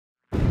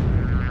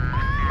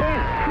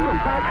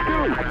Fox 2.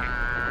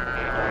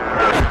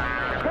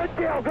 Good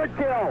kill, good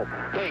kill.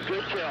 Hey,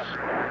 good kill.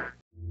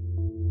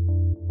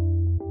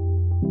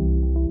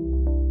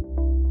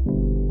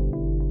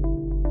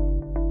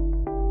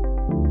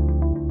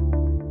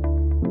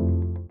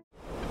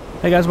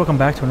 Hey guys, welcome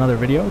back to another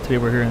video. Today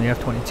we're here in the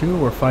F-22.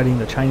 We're fighting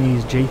the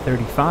Chinese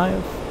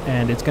J-35,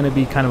 and it's going to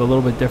be kind of a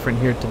little bit different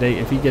here today.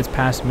 If he gets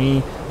past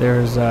me,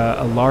 there's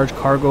a large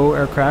cargo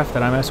aircraft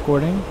that I'm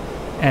escorting,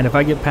 and if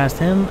I get past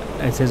him,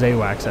 it's his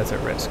AWACS that's at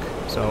risk.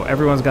 So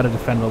everyone's got to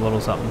defend a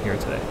little something here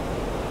today.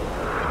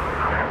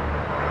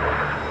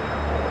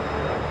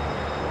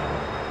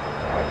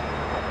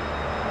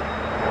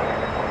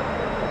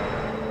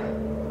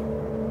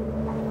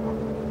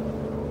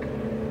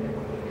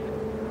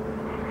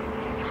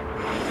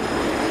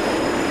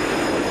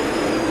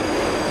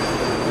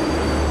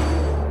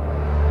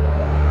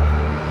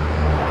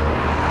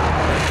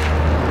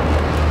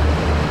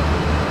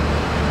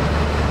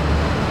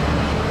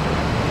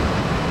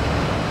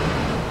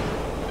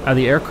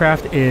 The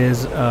aircraft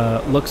is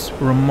looks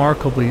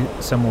remarkably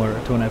similar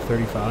to an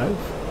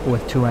F-35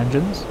 with two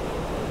engines,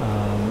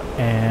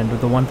 and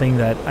the one thing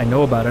that I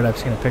know about it, I've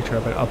seen a picture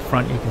of it up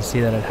front, you can see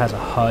that it has a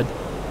HUD,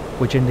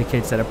 which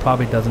indicates that it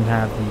probably doesn't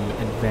have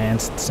the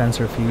advanced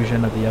sensor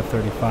fusion of the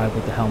F-35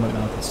 with the helmet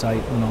mounted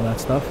sight and all that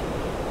stuff.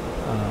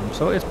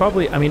 So it's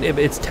probably, I mean,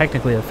 it's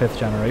technically a 5th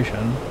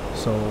generation,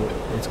 so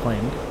it's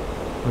claimed.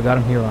 We got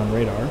him here on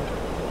radar.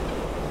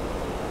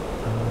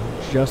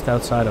 Just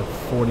outside of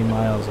 40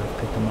 miles I've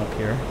picked him up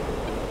here.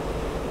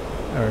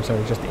 Or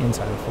sorry, just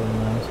inside of 40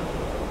 miles.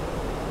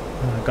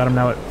 Got him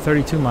now at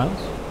 32 miles.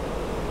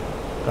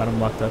 Got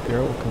him locked up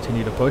here. We'll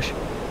continue to push.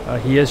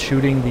 He is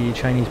shooting the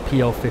Chinese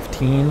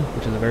PL-15,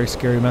 which is a very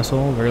scary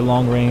missile. Very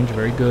long range,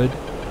 very good.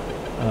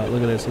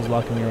 Look at this, he's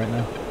locking me right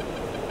now.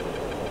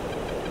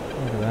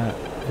 Look at that.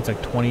 It's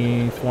like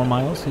 24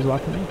 miles he's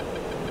locking me.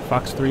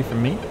 Fox 3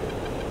 from me.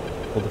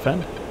 We'll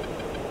defend.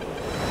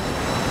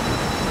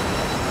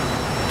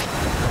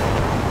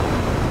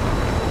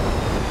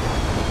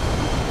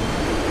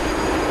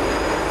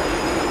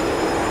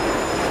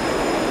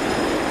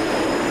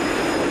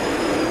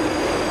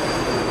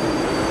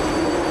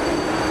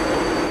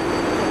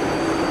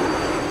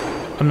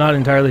 I'm not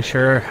entirely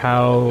sure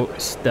how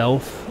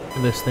stealth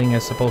this thing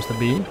is supposed to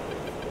be.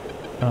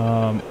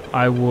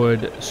 I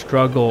would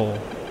struggle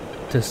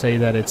to say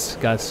that it's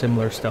got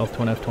similar stealth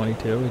to an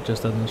F-22. It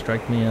just doesn't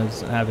strike me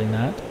as having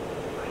that.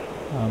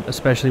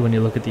 Especially when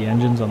you look at the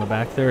engines on the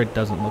back there, it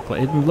doesn't look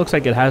like... It looks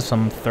like it has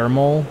some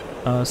thermal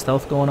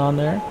stealth going on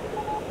there.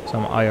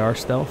 Some IR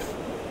stealth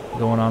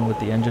going on with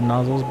the engine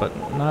nozzles, but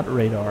not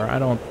radar. I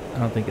don't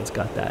think it's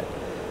got that.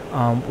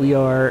 We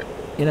are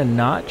in a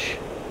notch.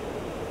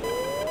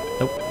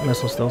 Nope,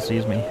 missile still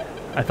sees me.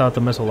 I thought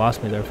the missile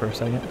lost me there for a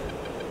second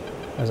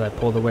as I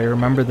pulled away.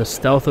 Remember, the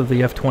stealth of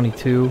the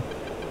F-22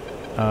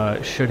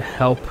 should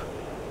help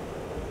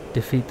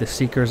defeat the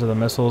seekers of the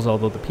missiles,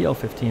 although the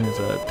PL-15 is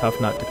a tough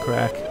nut to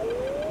crack.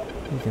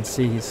 You can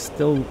see he's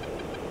still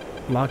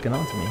locking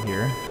onto me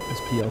here, this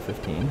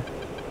PL-15.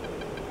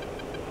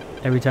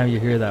 Every time you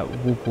hear that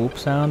whoop whoop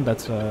sound,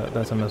 that's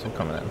a missile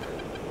coming in.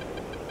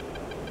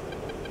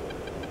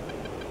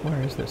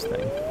 Where is this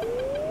thing?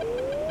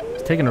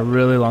 It's taken a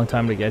really long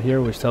time to get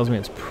here, which tells me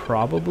it's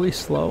probably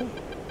slow.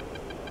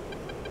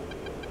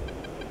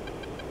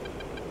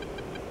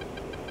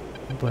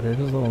 But it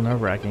is a little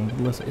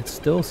nerve-wracking. Listen, it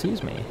still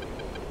sees me.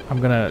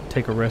 I'm gonna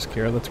take a risk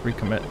here. Let's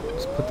recommit.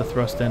 Let's put the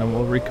thrust in and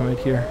we'll recommit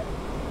here.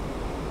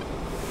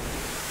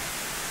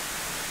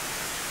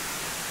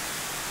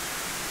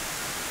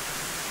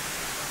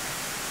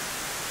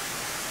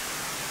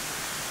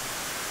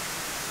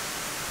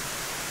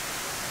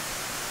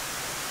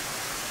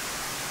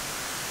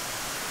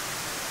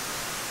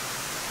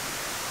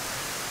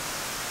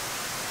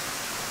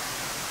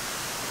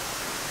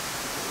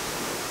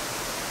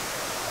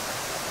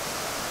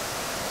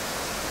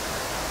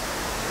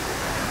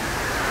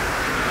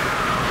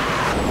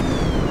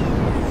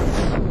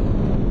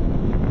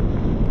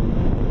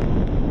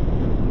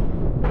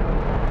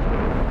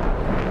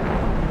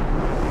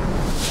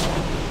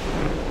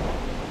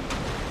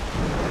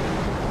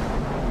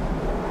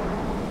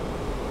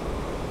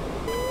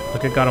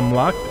 I got him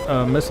locked.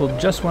 Missile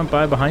just went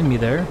by behind me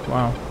there.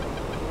 Wow.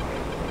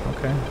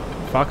 Okay.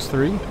 Fox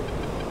 3.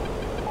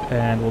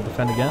 And we'll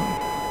defend again.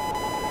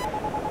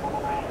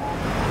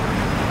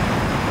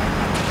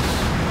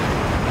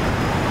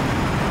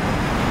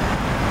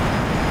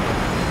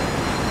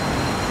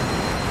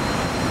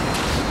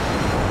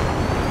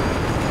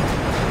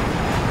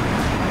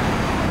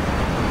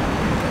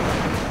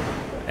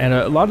 And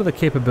a lot of the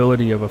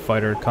capability of a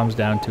fighter comes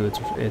down to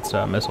its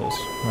missiles,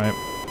 right?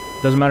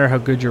 Doesn't matter how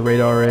good your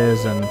radar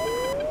is and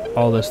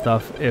all this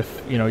stuff.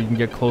 If, you know, you can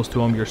get close to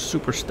them, you're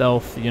super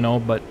stealth, you know,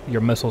 but your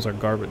missiles are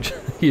garbage.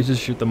 You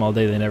just shoot them all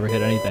day, they never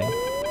hit anything.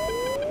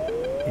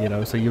 You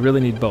know, so you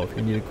really need both.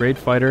 You need a great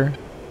fighter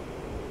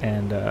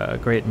and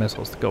great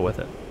missiles to go with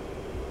it.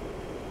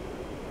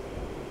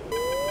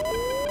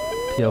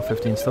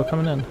 PL-15 still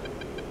coming in.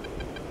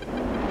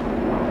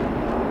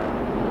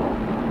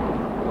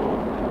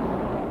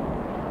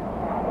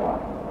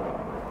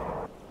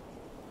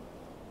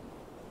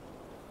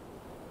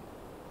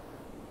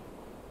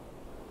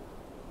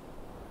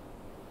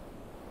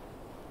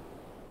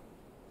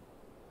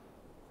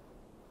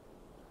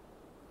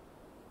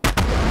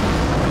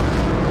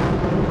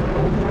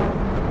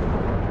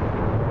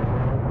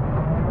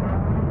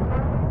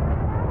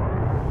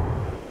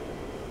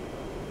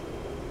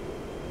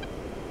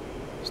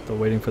 Still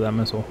waiting for that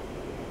missile.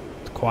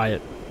 It's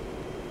quiet.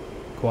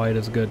 Quiet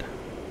is good.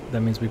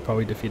 That means we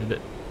probably defeated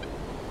it.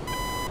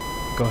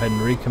 Go ahead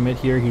and recommit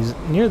here. He's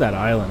near that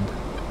island.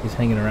 He's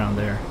hanging around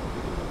there,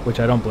 which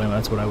I don't blame him.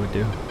 That's what I would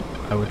do.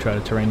 I would try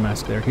to terrain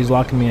mask there. He's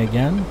locking me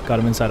again. Got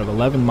him inside of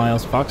 11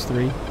 miles. Fox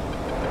 3.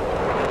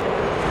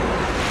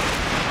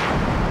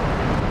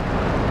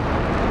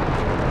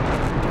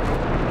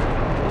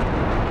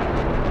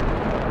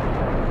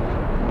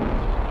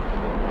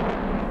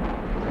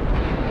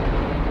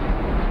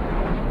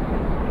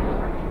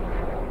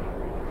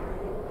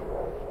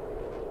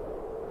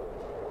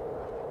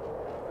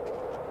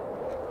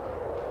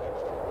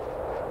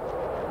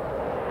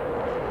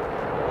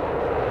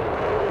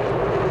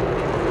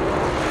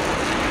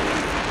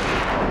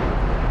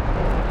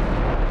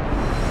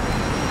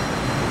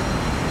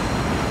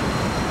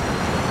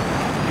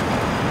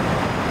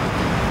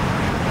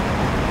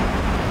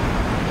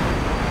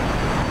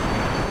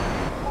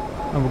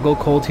 And we'll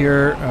go cold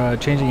here,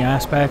 changing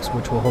aspects,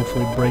 which will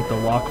hopefully break the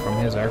lock from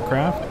his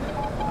aircraft.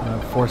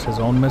 Force his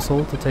own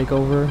missile to take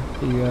over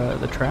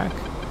the track.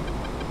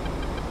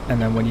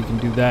 And then when you can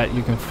do that,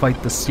 you can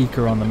fight the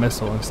seeker on the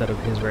missile instead of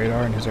his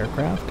radar and his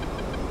aircraft.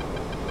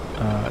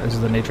 This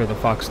is the nature of the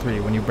Fox 3.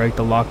 When you break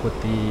the lock with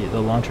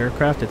the launch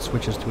aircraft, it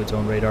switches to its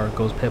own radar, it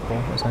goes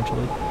pitbull,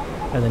 essentially.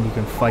 And then you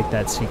can fight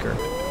that seeker,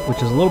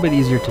 which is a little bit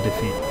easier to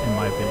defeat, in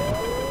my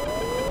opinion.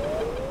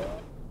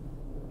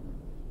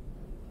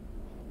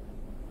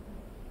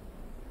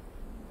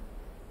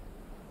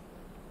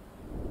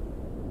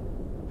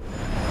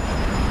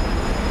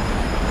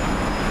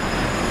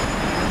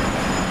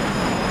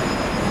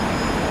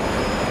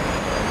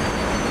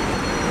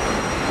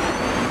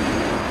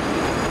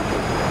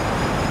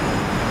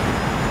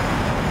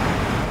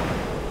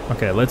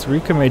 Okay, let's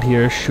recommit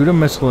here, shoot a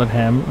missile at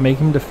him, make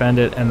him defend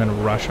it, and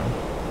then rush him.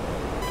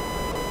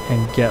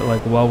 And get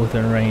like well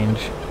within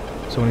range,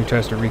 so when he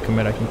tries to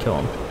recommit I can kill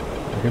him.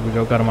 Here we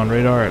go, got him on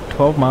radar at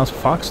 12 miles,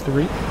 Fox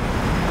 3.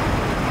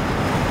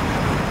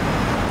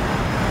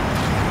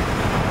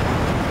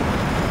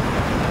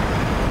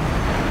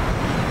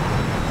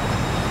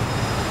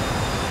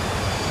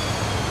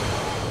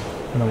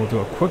 And then we'll do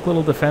a quick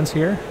little defense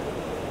here.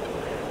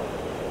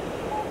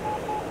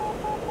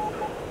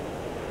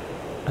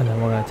 And then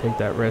we're going to take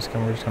that risk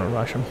and we're just going to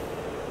rush him.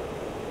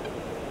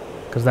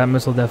 Because that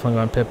missile definitely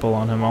went pitbull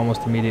on him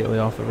almost immediately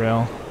off the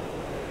rail.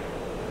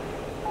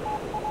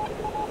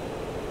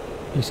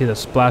 You see the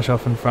splash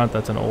off in front,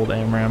 that's an old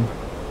AMRAAM.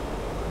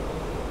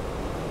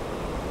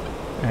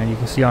 And you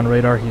can see on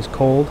radar he's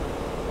cold.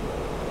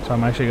 So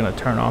I'm actually going to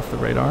turn off the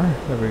radar.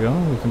 There we go.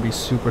 We can be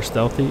super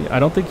stealthy. I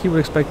don't think he would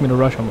expect me to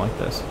rush him like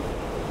this.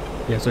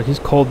 Yeah, so he's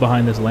cold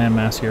behind this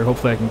landmass here.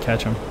 Hopefully I can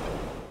catch him.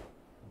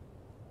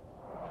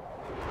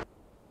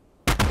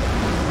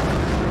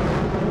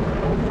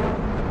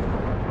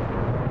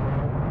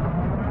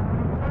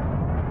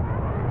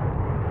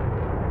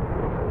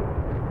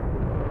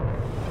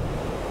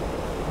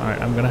 Alright,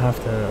 I'm gonna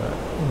have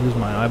to use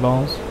my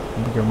eyeballs.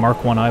 I'm gonna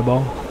mark one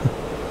eyeball.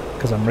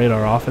 Because I'm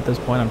radar off at this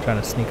point. I'm trying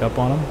to sneak up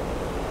on him.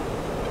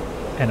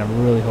 And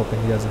I'm really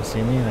hoping he doesn't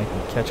see me and I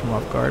can catch him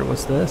off guard.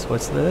 What's this?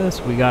 What's this?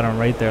 We got him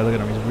right there. Look at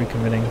him. He's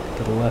recommitting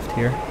to the left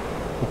here.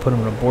 We'll put him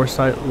in a bore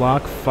sight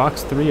lock.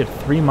 Fox 3 at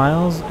 3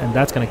 miles. And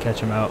that's going to catch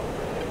him out.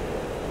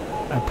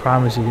 I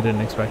promise you he didn't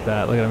expect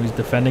that. Look at him. He's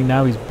defending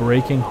now. He's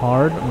braking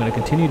hard. I'm going to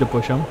continue to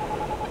push him.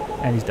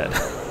 And he's dead.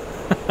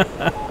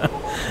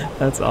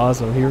 That's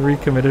awesome. He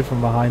recommitted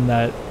from behind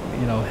that,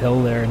 you know,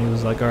 hill there. And he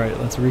was like, alright,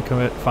 let's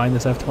recommit. Find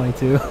this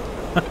F-22.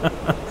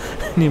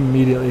 And he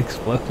immediately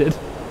exploded.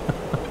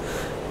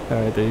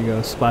 Alright, there you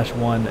go. Splash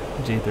 1,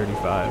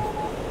 J-35.